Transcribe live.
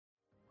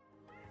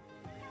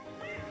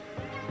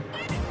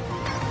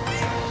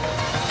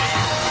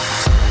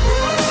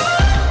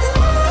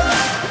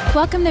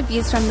Welcome to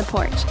Views from the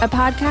Porch, a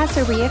podcast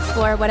where we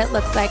explore what it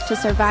looks like to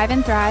survive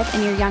and thrive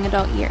in your young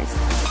adult years.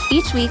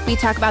 Each week, we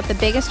talk about the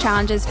biggest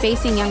challenges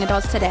facing young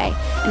adults today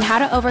and how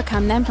to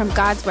overcome them from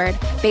God's Word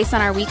based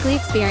on our weekly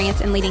experience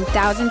in leading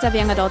thousands of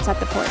young adults at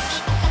the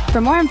porch.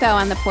 For more info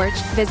on the porch,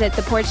 visit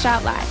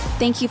theporch.live.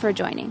 Thank you for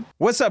joining.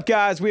 What's up,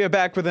 guys? We are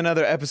back with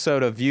another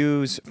episode of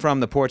Views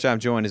from the Porch. I'm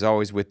joined, as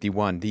always, with the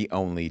one, the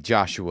only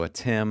Joshua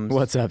Timms.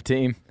 What's up,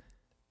 team?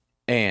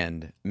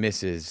 And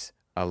Mrs.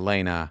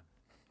 Elena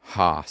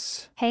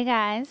Haas. Hey,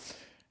 guys.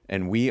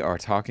 And we are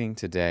talking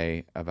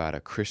today about a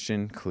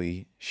Christian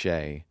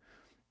cliche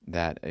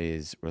that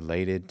is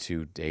related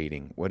to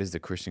dating. What is the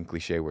Christian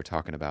cliche we're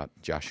talking about,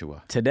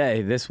 Joshua?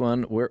 Today, this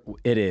one,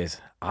 it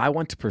is, I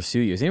want to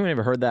pursue you. Has anyone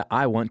ever heard that?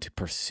 I want to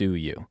pursue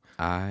you.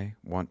 I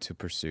want to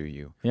pursue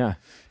you. Yeah.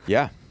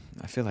 Yeah.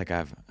 I feel like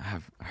I've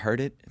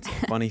heard it. It's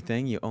a funny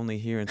thing you only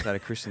hear inside a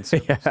Christian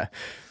circle. Yeah.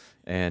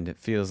 And it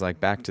feels like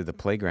back to the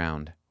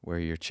playground where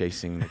you're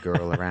chasing the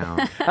girl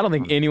around. I don't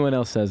think anyone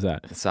else says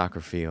that. The soccer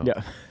field.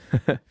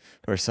 Yeah.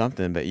 Or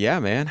something. But yeah,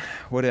 man,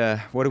 what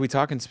are we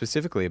talking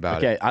specifically about?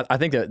 Okay, I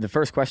think the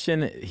first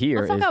question here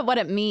Let's talk is... about what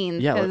it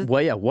means. Yeah,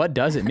 what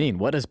does it mean?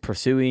 What does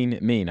pursuing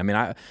mean? I mean,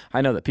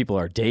 I know that people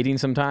are dating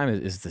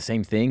sometimes is the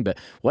same thing, but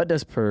what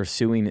does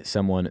pursuing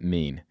someone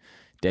mean?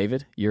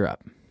 David, you're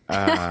up.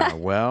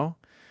 Well,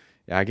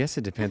 I guess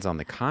it depends on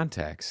the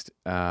context.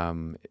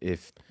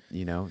 If,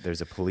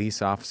 there's a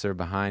police officer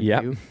behind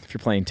you. If you're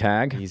playing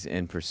tag. He's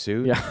in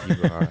pursuit. Yeah.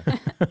 You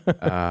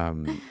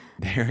are.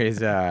 There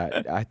is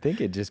I think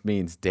it just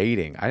means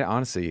dating. I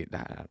honestly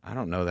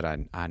don't know that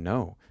I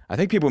know. I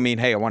think people mean,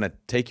 hey, I want to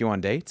take you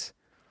on dates.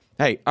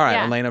 Hey, all right,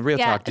 Elena, real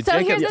talk. Did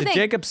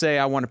Jacob say,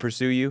 I want to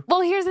pursue you?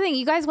 Well, here's the thing.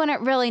 You guys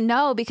wouldn't really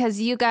know because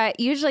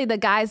usually the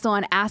guy's the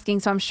one asking,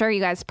 so I'm sure you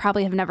guys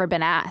probably have never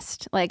been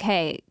asked. Like,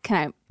 hey,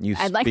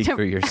 I'd like to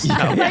for yourself.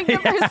 I'd like to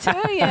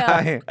pursue you.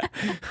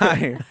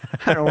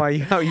 I don't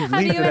know how you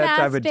lead to that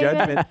type of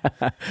judgment.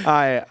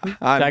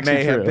 I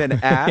may have been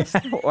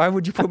asked. Why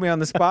would you put me on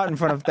the spot in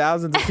front of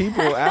thousands of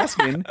people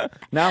asking?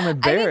 Now I'm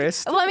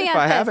embarrassed Let me if ask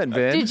I this. haven't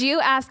been. Did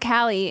you ask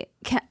Callie,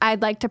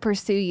 I'd like to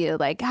pursue you?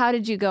 Like, how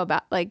did you go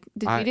about,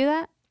 did you do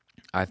that?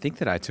 I think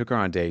that I took her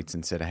on dates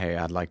and said, hey,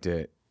 I'd like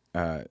to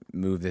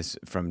move this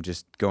from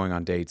just going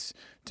on dates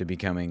to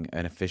becoming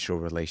an official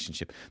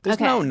relationship. There's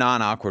no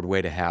non-awkward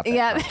way to have that.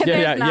 Yeah,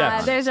 there's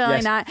not. There's really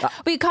not.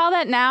 We call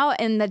that now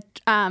in the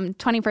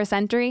 21st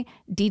century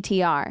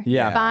DTR.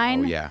 Yeah.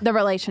 Define the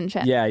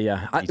relationship.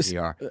 Yeah.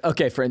 DTR.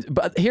 Okay, friends.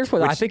 But here's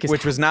what I think is...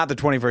 Which was not the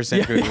 21st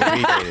century when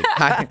we dated.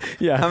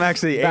 I'm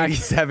actually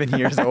 87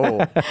 years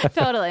old.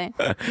 Totally.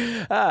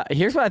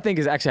 Here's what I think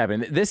is actually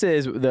happening. This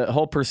is the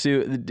whole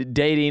pursuit,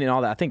 dating and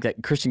all that. I think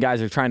that Christian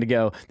guys are trying to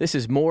go, this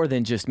is more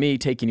than just me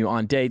taking you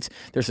on dates.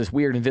 There's this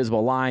weird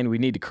invisible line we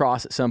need to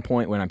cross at some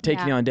point when I'm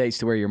taking you on dates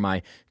to where you're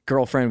my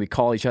girlfriend. We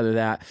call each other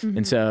that.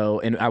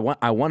 Mm-hmm. And I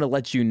want to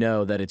let you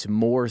know that it's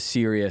more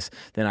serious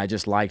than I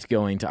just liked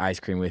going to ice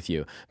cream with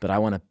you, but I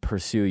want to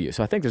pursue you.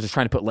 So I think they're just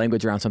trying to put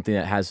language around something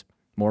that has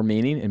more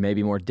meaning and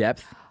maybe more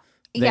depth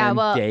than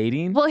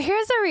dating. Well,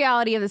 here's the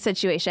reality of the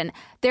situation.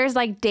 There's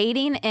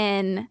dating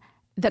in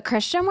the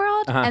Christian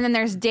world, and then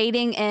there's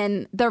dating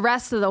in the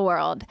rest of the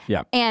world.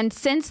 Yeah. And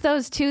since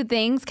those two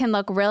things can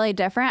look really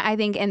different, I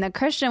think in the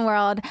Christian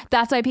world,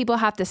 that's why people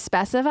have to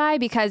specify,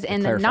 because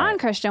in the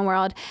non-Christian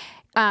world,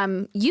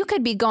 you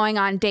could be going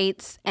on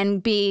dates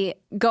and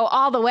go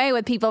all the way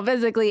with people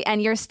physically,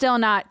 and you're still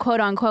not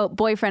quote unquote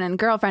boyfriend and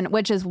girlfriend,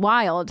 which is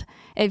wild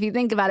if you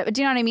think about it. But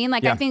do you know what I mean?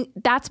 I think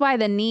that's why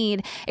the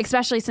need,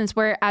 especially since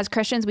we're, as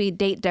Christians, we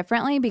date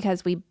differently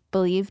because we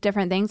believe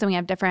different things and we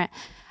have different,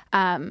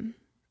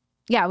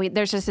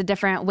 there's just a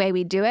different way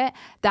we do it.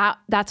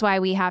 That's why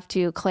we have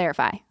to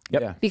clarify.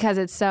 Yep. Yeah. Because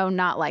it's so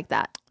not like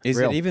that. Is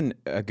it even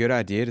a good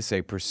idea to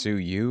say pursue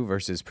you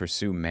versus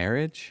pursue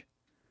marriage?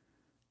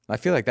 I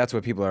feel like that's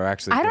what people are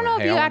actually I don't doing.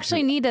 know if you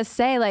actually need to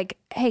say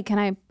hey,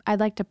 I'd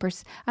like to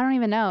pursue. I don't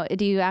even know.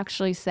 Do you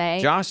actually say?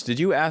 Josh, did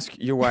you ask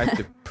your wife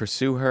to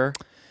pursue her?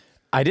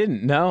 I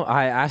didn't. No,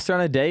 I asked her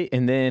on a date,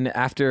 and then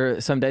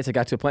after some dates, I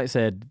got to a point and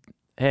said,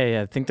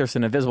 hey, I think there's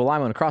an invisible line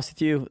I want to cross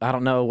with you. I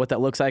don't know what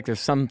that looks like. There's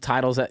some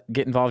titles that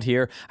get involved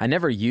here. I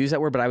never use that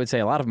word, but I would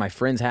say a lot of my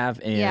friends have.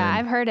 And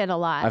I've heard it a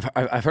lot.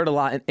 I've heard a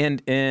lot.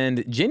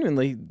 And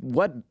genuinely,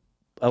 what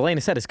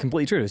Elena said is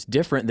completely true. It's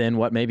different than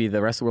what maybe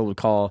the rest of the world would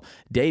call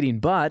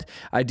dating. But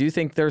I do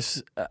think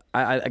there's,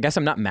 I guess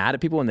I'm not mad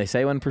at people when they say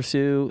I want to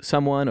pursue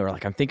someone, or I'm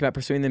thinking about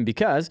pursuing them,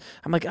 because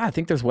I'm I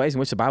think there's ways in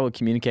which the Bible would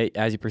communicate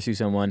as you pursue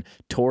someone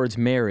towards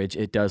marriage.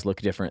 It does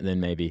look different than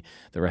maybe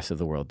the rest of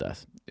the world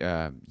does.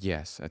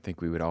 Yes, I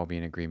think we would all be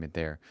in agreement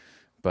there.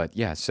 But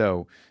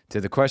so to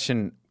the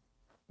question,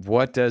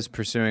 what does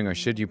pursuing, or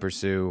should you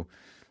pursue?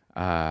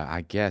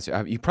 I guess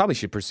you probably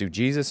should pursue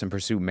Jesus and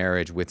pursue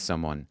marriage with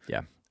someone.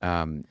 Yeah.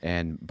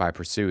 And by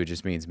pursue, it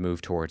just means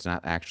move towards,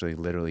 not actually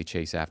literally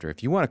chase after.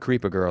 If you want to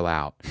creep a girl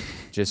out,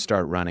 just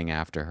start running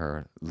after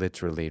her,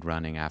 literally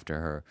running after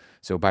her.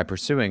 So by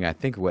pursuing, I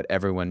think what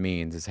everyone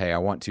means is, hey,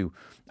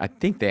 I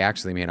think they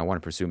actually mean I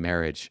want to pursue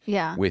marriage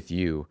with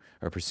you,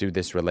 or pursue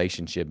this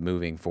relationship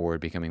moving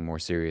forward, becoming more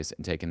serious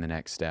and taking the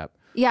next step.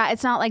 Yeah,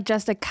 it's not like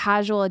just a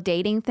casual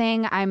dating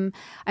thing. I'm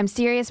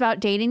serious about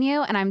dating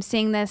you, and I'm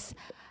seeing this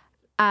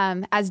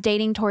as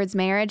dating towards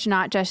marriage,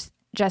 not just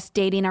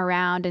dating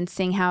around and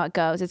seeing how it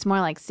goes. It's more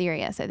like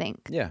serious, I think.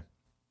 Yeah.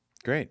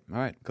 Great. All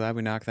right. Glad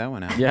we knocked that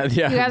one out. Yeah.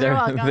 You guys are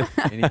welcome.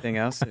 Anything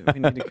else that we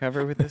need to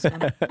cover with this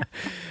one?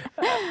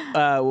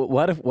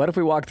 What if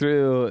we walk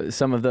through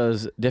some of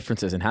those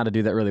differences and how to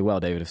do that really well,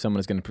 David? If someone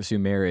is going to pursue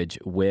marriage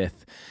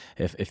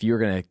if you're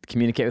going to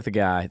communicate with a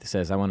guy that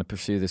says, I want to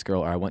pursue this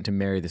girl, or I want to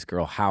marry this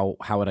girl, how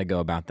would I go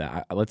about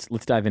that? Let's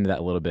dive into that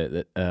a little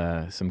bit,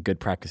 some good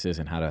practices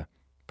and how to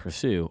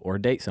pursue or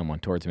date someone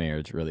towards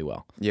marriage really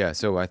well. Yeah,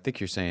 so I think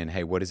you're saying,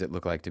 hey, what does it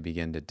look like to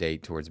begin to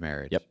date towards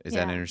marriage? Yep. Is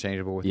that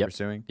interchangeable with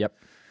pursuing? Yep.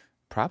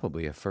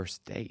 Probably a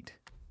first date.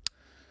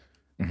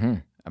 Mm-hmm.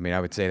 I mean, I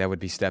would say that would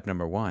be step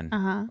number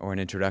one, or an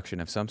introduction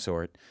of some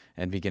sort,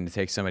 and begin to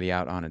take somebody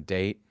out on a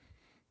date.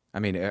 I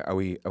mean, are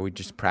we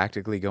just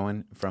practically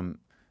going from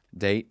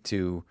date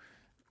to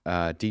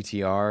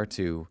DTR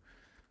to?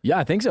 Yeah,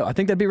 I think so. I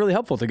think that'd be really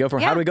helpful to go from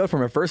how do we go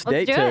from a first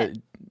date to?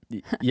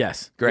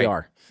 Yes, great. We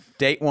are.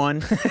 Date one.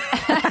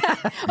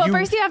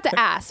 First you have to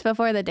ask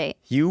before the date.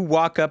 You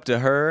walk up to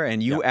her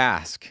and you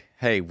ask,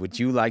 hey, would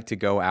you like to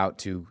go out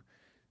to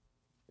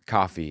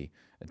coffee,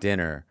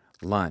 dinner,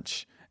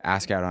 lunch,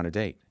 ask out on a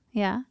date?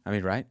 Yeah. I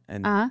mean, right?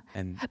 And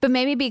but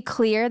maybe be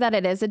clear that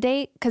it is a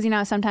date, because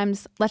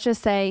sometimes let's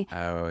just say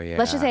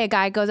a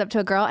guy goes up to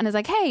a girl and is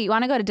like, hey, you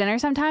want to go to dinner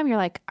sometime? You're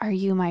like, are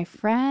you my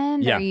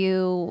friend? Yeah. Are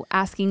you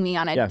asking me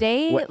on a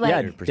date?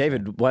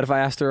 David, what if I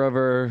asked her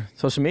over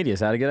social media? Is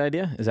that a good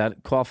idea? Does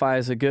that qualify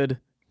as a good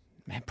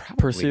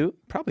pursuit?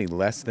 Probably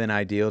less than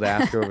ideal to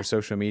ask her over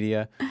social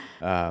media.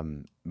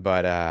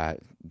 But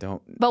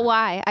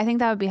why? I think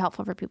that would be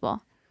helpful for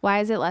people. Why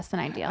is it less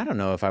than ideal? I don't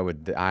know if I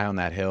would eye on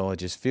that hill. It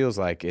just feels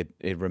like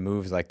it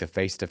removes like the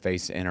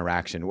face-to-face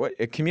interaction.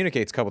 It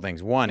communicates a couple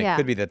things. One, it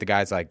could be that the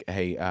guy's like,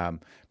 hey,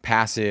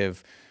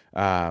 passive,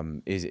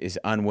 is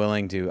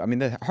unwilling to. I mean,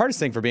 the hardest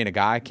thing for being a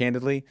guy,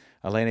 candidly,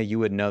 Elena, you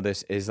would know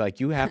this, is like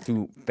you have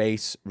to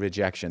face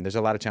rejection. There's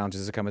a lot of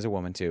challenges that come as a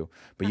woman too,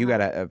 but you got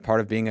to,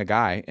 part of being a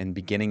guy and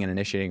beginning and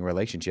initiating a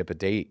relationship, a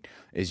date,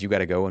 is you got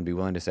to go and be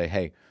willing to say,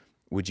 hey,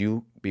 would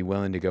you be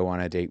willing to go on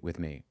a date with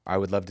me? I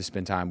would love to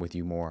spend time with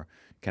you more.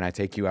 Can I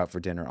take you out for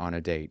dinner on a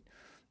date?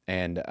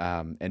 And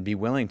be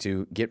willing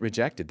to get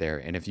rejected there.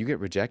 And if you get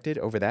rejected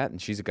over that,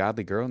 and she's a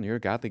godly girl and you're a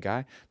godly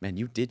guy, man,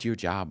 you did your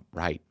job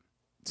right,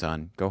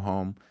 son. Go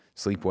home,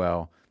 sleep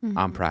well. Mm-hmm.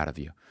 I'm proud of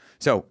you.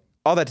 So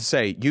all that to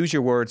say, use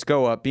your words,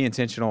 go up, be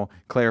intentional,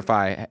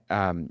 clarify.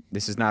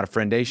 This is not a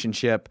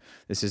friendationship.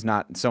 This is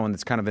not someone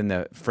that's kind of in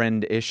the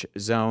friend-ish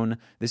zone.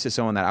 This is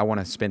someone that I want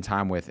to spend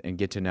time with and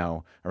get to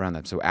know around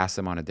them. So ask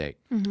them on a date.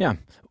 Mm-hmm. Yeah.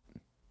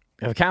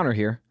 I have a counter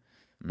here.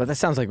 But that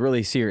sounds like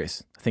really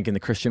serious. I think in the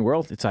Christian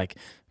world, it's like,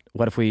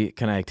 what if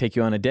can I take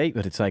you on a date?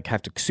 But it's like,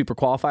 have to super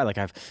qualify. Like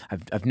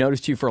I've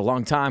noticed you for a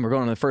long time. We're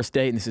going on the first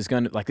date, and this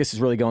is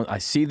really going. I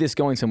see this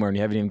going somewhere, and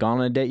you haven't even gone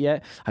on a date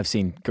yet. I've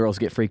seen girls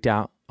get freaked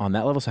out on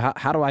that level. So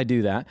how do I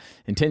do that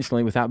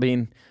intentionally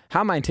how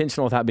am I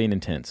intentional without being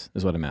intense?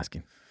 Is what I'm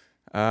asking.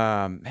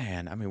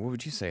 Man, I mean, what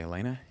would you say,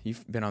 Elena?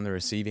 You've been on the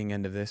receiving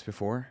end of this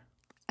before.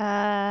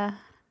 I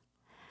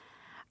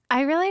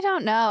really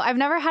don't know. I've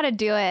never had to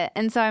do it,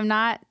 and so I'm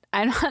not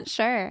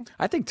sure.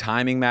 I think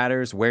timing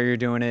matters, where you're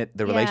doing it,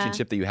 the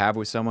relationship that you have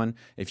with someone,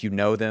 if you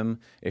know them,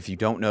 if you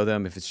don't know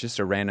them, if it's just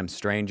a random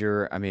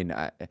stranger. I mean,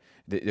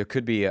 there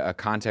could be a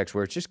context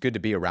where it's just good to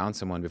be around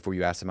someone before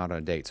you ask them out on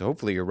a date. So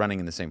hopefully you're running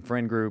in the same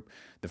friend group,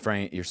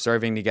 you're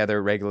serving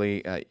together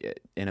regularly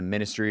in a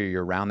ministry, or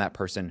you're around that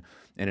person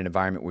in an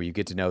environment where you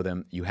get to know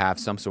them, you have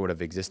some sort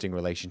of existing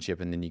relationship,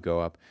 and then you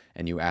go up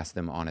and you ask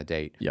them on a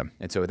date. Yeah.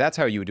 And so that's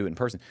how you would do it in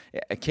person.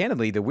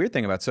 Candidly, the weird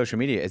thing about social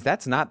media is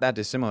that's not that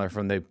dissimilar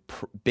from the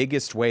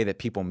biggest way that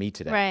people meet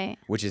today, right?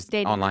 Which is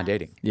online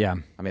dating. Yeah.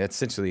 I mean, that's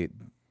essentially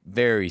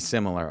very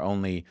similar,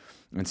 only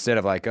instead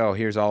of like, oh,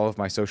 here's all of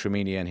my social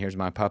media and here's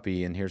my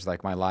puppy and here's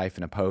like my life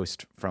and a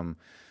post from,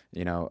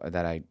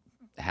 that I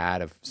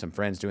had of some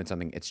friends doing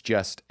something. It's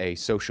just a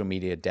social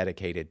media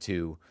dedicated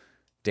to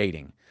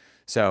dating.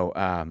 So,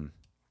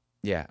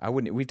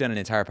 we've done an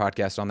entire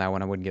podcast on that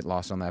one. I wouldn't get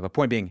lost on that. But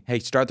point being, hey,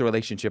 start the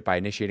relationship by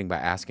initiating, by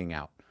asking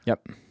out.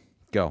 Yep.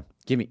 Go.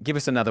 Give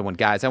us another one,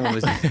 guys. That one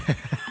was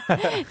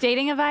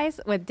Dating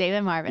advice with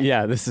David Marvin.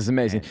 Yeah, this is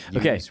amazing.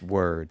 Okay.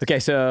 Words. Okay,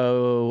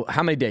 so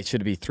how many dates?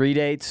 Should it be 3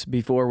 dates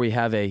before we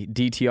have a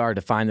DTR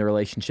to find the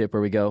relationship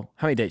where we go?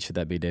 How many dates should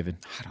that be, David?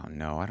 I don't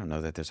know. I don't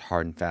know that there's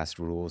hard and fast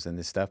rules in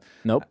this stuff.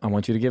 Nope. I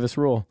want you to give us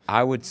a rule.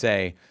 I would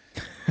say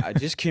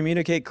just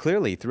communicate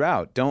clearly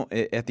throughout. Don't,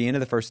 at the end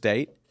of the first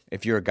date,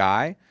 if you're a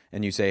guy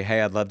and you say,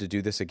 hey, I'd love to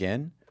do this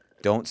again,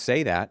 don't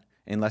say that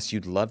unless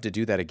you'd love to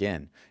do that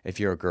again. If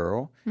you're a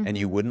girl and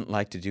you wouldn't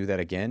like to do that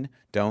again,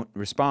 don't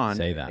respond.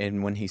 Say that.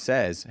 And when he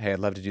says, hey, I'd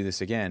love to do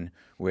this again,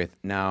 with,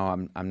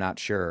 no, I'm not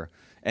sure.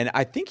 And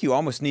I think you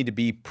almost need to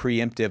be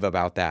preemptive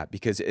about that,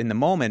 because in the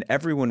moment,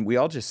 we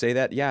all just say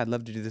that, yeah, I'd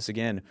love to do this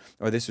again,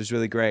 or this was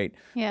really great.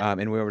 Yeah.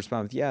 And we'll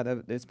respond with, yeah,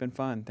 it's been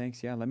fun.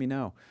 Thanks. Yeah, let me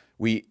know.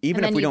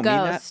 Even if we don't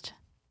ghost. mean that.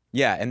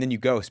 Yeah, and then you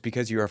ghost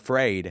because you're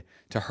afraid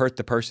to hurt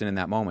the person in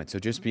that moment. So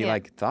just be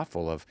like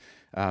thoughtful of,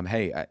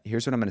 hey,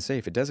 here's what I'm going to say.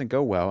 If it doesn't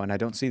go well and I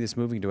don't see this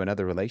moving to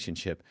another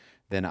relationship,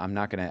 then I'm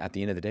not going to, at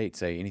the end of the date,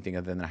 say anything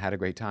other than I had a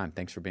great time.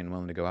 Thanks for being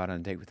willing to go out on a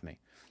date with me.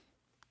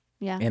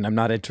 Yeah. And I'm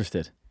not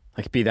interested.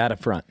 Like, be that up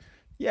front.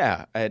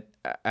 Yeah. I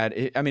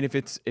mean, if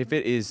it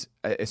is,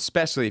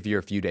 especially if you're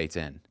a few dates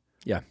in.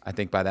 Yeah. I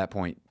think by that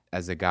point,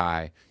 as a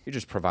guy, you're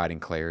just providing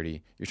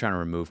clarity. You're trying to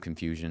remove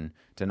confusion,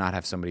 to not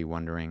have somebody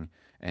wondering,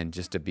 and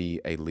just to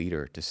be a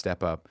leader, to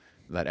step up,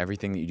 let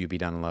everything that you do be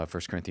done in love.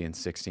 1 Corinthians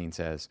 16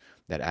 says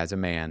that as a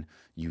man,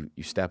 you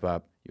step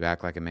up, you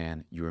act like a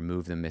man, you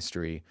remove the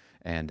mystery,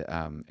 and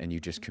you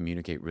just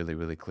communicate really,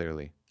 really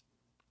clearly.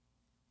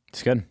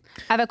 It's good.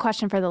 I have a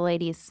question for the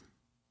ladies.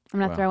 I'm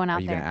going to throw one out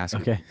Are you there. going to ask,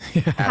 Okay.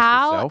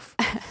 ask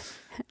yourself?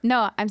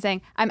 No,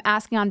 I'm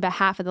asking on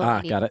behalf of the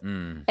ladies. Got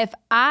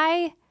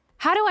it.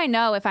 How do I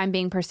know if I'm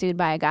being pursued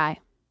by a guy?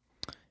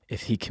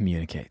 If he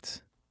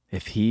communicates,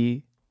 if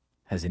he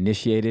has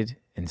initiated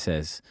and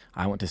says,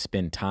 I want to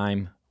spend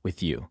time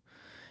with you,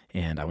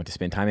 and I want to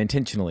spend time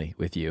intentionally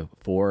with you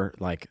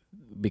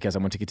because I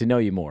want to get to know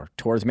you more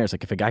towards marriage.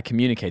 Like, if a guy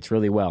communicates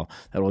really well,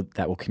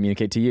 that will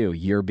communicate to you,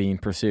 you're being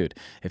pursued.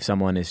 If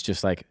someone is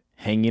just like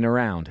hanging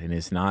around and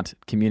is not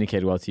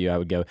communicated well to you, I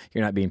would go,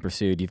 you're not being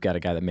pursued. You've got a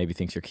guy that maybe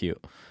thinks you're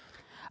cute.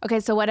 Okay,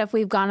 so what if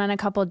we've gone on a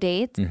couple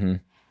dates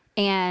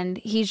and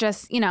he's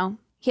just,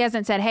 he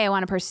hasn't said, hey, I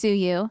want to pursue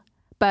you,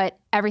 but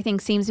everything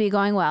seems to be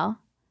going well.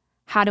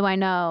 How do I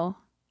know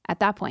at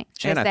that point?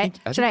 Should I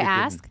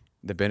ask?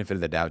 The benefit of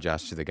the doubt,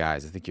 Josh, to the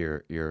guys. I think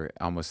you're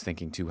almost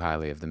thinking too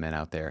highly of the men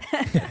out there.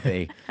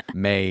 They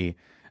may.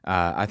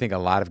 I think a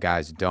lot of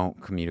guys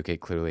don't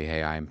communicate clearly.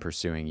 Hey, I'm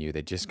pursuing you.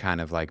 They just kind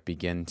of like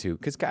begin to,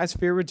 because guys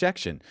fear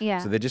rejection. Yeah.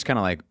 So they're just kind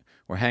of like,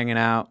 we're hanging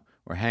out.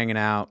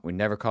 We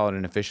never call it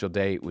an official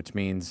date, which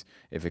means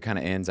if it kind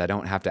of ends, I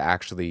don't have to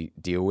actually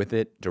deal with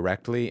it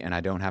directly, and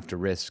I don't have to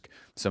risk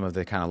some of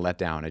the kind of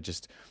letdown.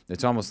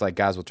 It's almost like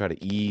guys will try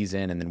to ease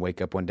in and then wake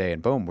up one day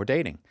and boom, we're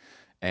dating,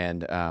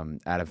 and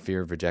out of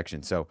fear of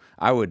rejection. So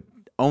I would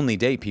only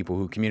date people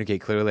who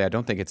communicate clearly. I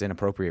don't think it's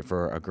inappropriate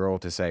for a girl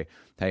to say,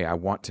 hey, I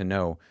want to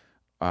know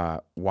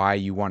why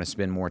you want to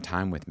spend more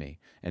time with me,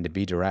 and to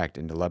be direct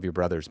and to love your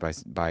brothers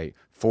by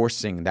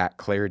forcing that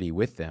clarity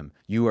with them.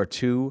 You are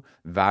too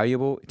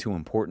valuable, too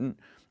important,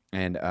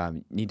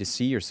 and need to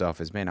see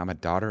yourself as, man, I'm a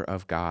daughter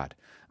of God.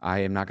 I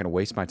am not going to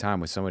waste my time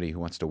with somebody who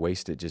wants to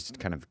waste it just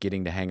kind of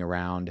getting to hang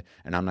around,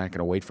 and I'm not going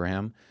to wait for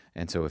him.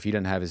 And so if he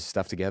doesn't have his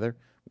stuff together,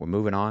 we're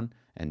moving on,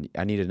 and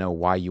I need to know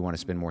why you want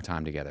to spend more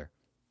time together.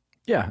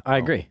 Yeah, I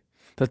agree.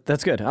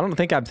 That's good. I don't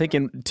think I'm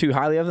thinking too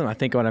highly of them. I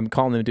think what I'm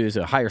calling them to do is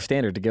a higher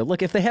standard to go,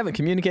 look, if they haven't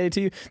communicated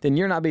to you, then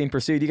you're not being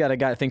pursued. You got a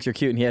guy that thinks you're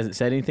cute and he hasn't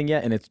said anything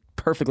yet, and it's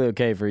perfectly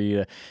okay for you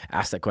to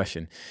ask that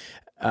question.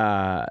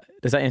 Does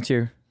that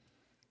answer?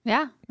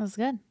 Yeah, that was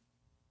good.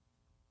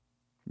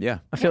 Yeah.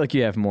 I feel like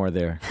you have more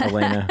there,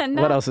 Elena.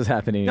 No. What else is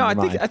happening? No, in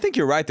I think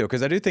you're right, though,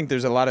 because I do think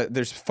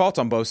there's faults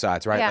on both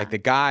sides, right? Yeah. Like the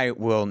guy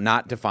will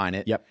not define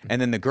it. Yep.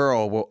 And then the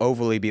girl will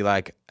overly be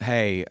like,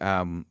 hey,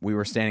 we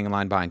were standing in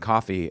line buying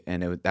coffee,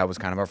 and that was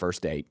kind of our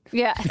first date.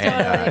 Yeah,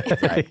 And,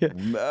 totally.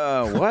 it's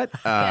like,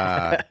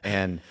 what?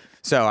 And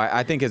so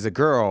I think as a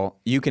girl,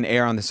 you can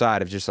err on the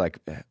side of just like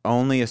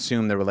only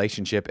assume the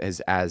relationship is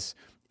as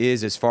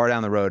far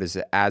down the road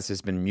as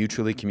has been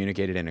mutually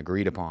communicated and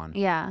agreed upon.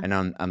 Yeah. And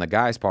on the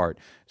guy's part,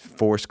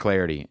 force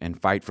clarity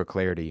and fight for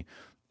clarity,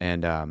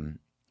 and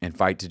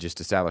fight to just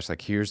establish,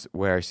 like, here's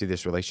where I see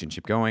this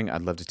relationship going.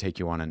 I'd love to take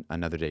you on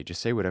another date.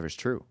 Just say whatever's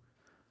true.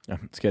 Yeah,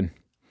 that's good.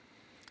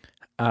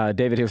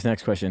 David, here's the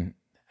next question.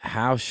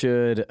 How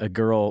should a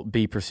girl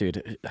be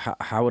pursued?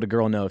 How would a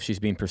girl know if she's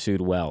being pursued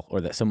well,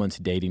 or that someone's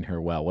dating her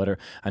well?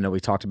 I know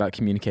we talked about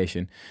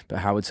communication, but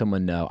how would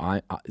someone know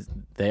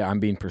I'm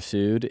being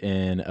pursued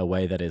in a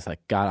way that is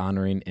like God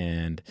honoring,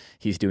 and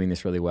he's doing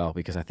this really well?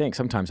 Because I think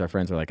sometimes our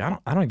friends are like, I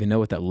don't even know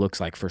what that looks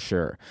like for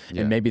sure.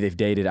 Yeah. And maybe they've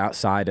dated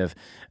outside of,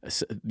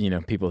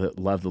 people that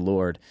love the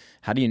Lord.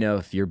 How do you know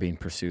if you're being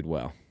pursued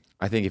well?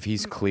 I think if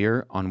he's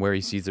clear on where he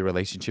sees the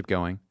relationship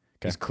going,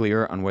 he's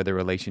clear on where the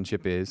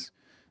relationship is.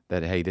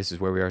 That, hey, this is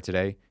where we are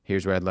today.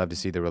 Here's where I'd love to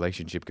see the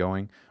relationship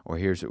going, or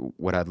here's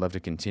what I'd love to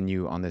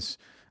continue on this,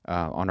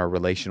 on our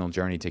relational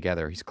journey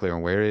together. He's clear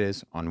on where it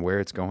is, on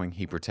where it's going.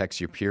 He protects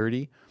your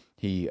purity.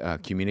 He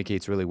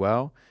communicates really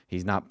well.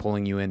 He's not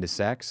pulling you into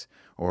sex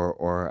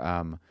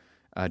or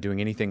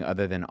doing anything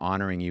other than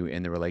honoring you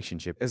in the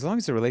relationship. As long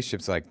as the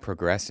relationship's like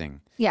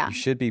progressing, Yeah. you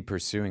should be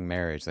pursuing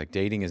marriage. Like,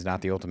 dating is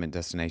not the ultimate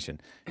destination.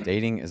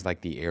 Dating is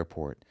like the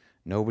airport.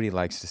 Nobody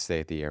likes to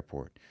stay at the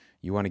airport.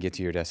 You want to get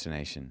to your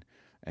destination.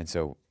 And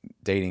so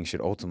dating should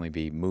ultimately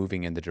be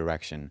moving in the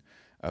direction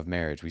of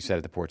marriage. We said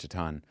at the porch a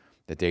ton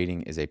that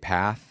dating is a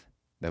path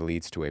that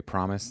leads to a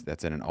promise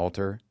that's at an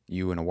altar,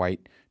 you in a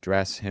white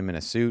dress, him in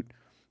a suit,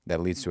 that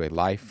leads to a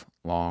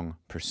lifelong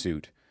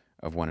pursuit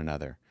of one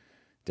another.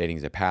 Dating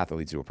is a path that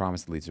leads to a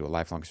promise that leads to a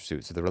lifelong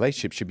pursuit. So the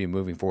relationship should be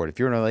moving forward. If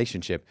you're in a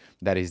relationship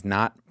that is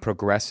not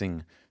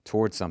progressing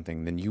towards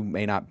something, then you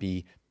may not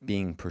be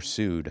being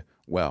pursued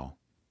well.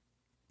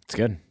 It's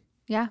good.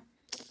 Yeah.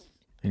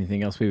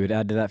 Anything else we would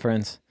add to that,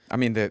 friends? I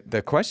mean,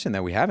 the question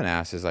that we haven't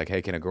asked is like,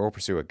 hey, can a girl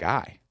pursue a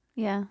guy?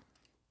 Yeah.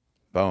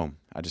 Boom.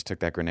 I just took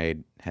that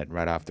grenade, head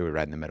right off, threw it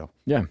right in the middle.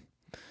 Yeah.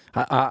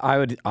 I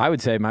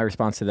would say my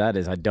response to that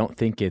is I don't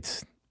think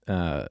it's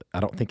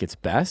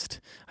best.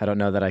 I don't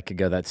know that I could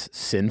go that's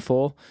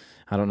sinful.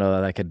 I don't know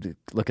that I could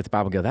look at the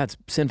Bible and go that's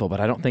sinful, but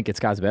I don't think it's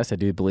God's best. I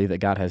do believe that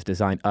God has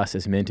designed us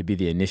as men to be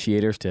the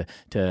initiators,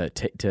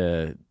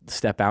 to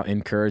step out,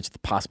 encourage the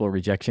possible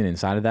rejection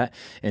inside of that,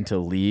 and to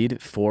lead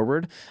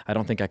forward. I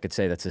don't think I could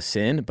say that's a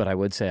sin, but I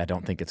would say I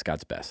don't think it's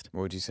God's best.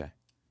 What would you say,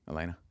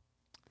 Elena?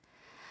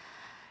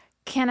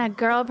 Can a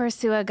girl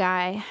pursue a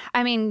guy?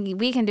 I mean,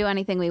 we can do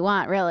anything we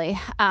want, really.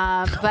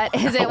 But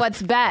is it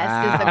what's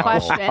best is the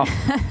question.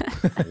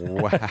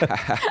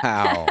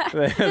 Wow.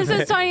 This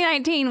is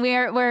 2019.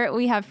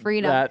 We have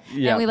freedom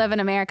and we live in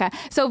America.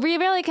 So we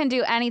really can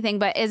do anything,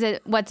 but is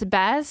it what's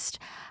best?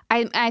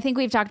 I think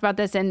we've talked about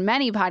this in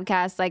many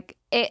podcasts. Like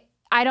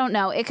I don't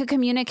know. It could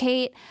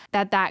communicate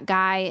that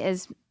guy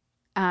is,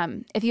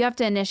 if you have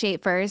to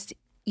initiate first,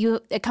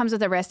 it comes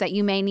with a risk that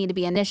you may need to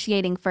be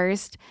initiating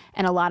first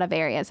in a lot of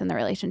areas in the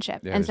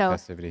relationship. Yeah, and so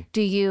passivity.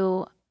 Do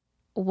you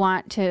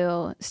want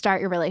to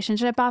start your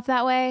relationship off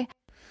that way?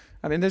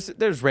 I mean,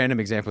 there's random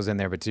examples in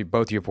there, but to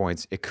both your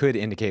points, it could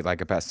indicate like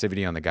a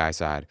passivity on the guy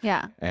side.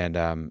 Yeah.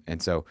 And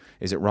so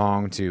is it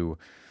wrong to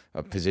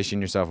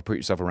position yourself or put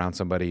yourself around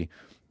somebody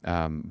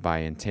by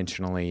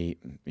intentionally,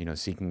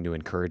 seeking to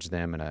encourage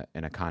them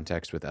in a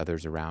context with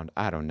others around?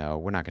 I don't know.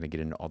 We're not going to get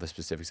into all the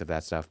specifics of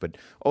that stuff, but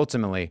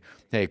ultimately,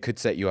 hey, it could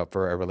set you up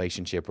for a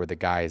relationship where the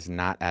guy is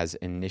not as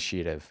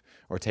initiative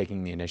or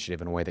taking the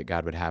initiative in a way that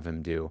God would have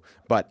him do.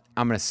 But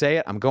I'm going to say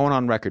it. I'm going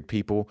on record,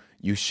 people.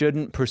 You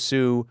shouldn't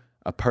pursue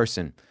a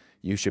person.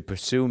 You should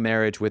pursue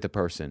marriage with a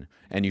person,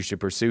 and you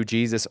should pursue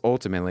Jesus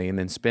ultimately, and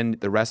then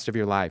spend the rest of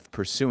your life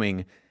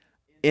pursuing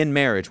in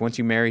marriage. Once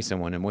you marry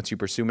someone and once you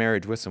pursue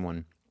marriage with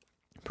someone,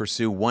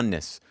 pursue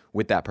oneness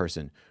with that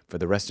person for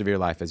the rest of your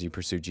life as you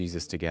pursue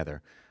Jesus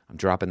together. I'm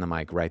dropping the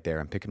mic right there.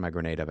 I'm picking my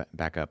grenade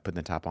back up, putting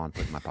the top on,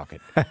 putting it in my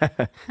pocket.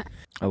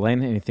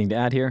 Elaine, anything to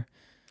add here?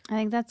 I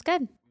think that's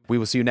good. We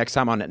will see you next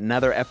time on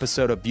another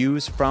episode of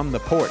Views from the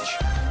Porch.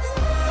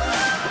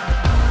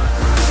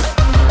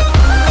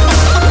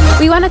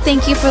 We want to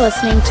thank you for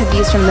listening to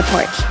Views from the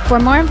Porch. For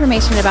more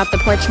information about The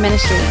Porch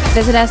Ministry,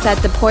 visit us at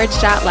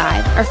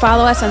theporch.live or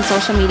follow us on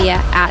social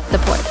media at The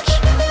Porch.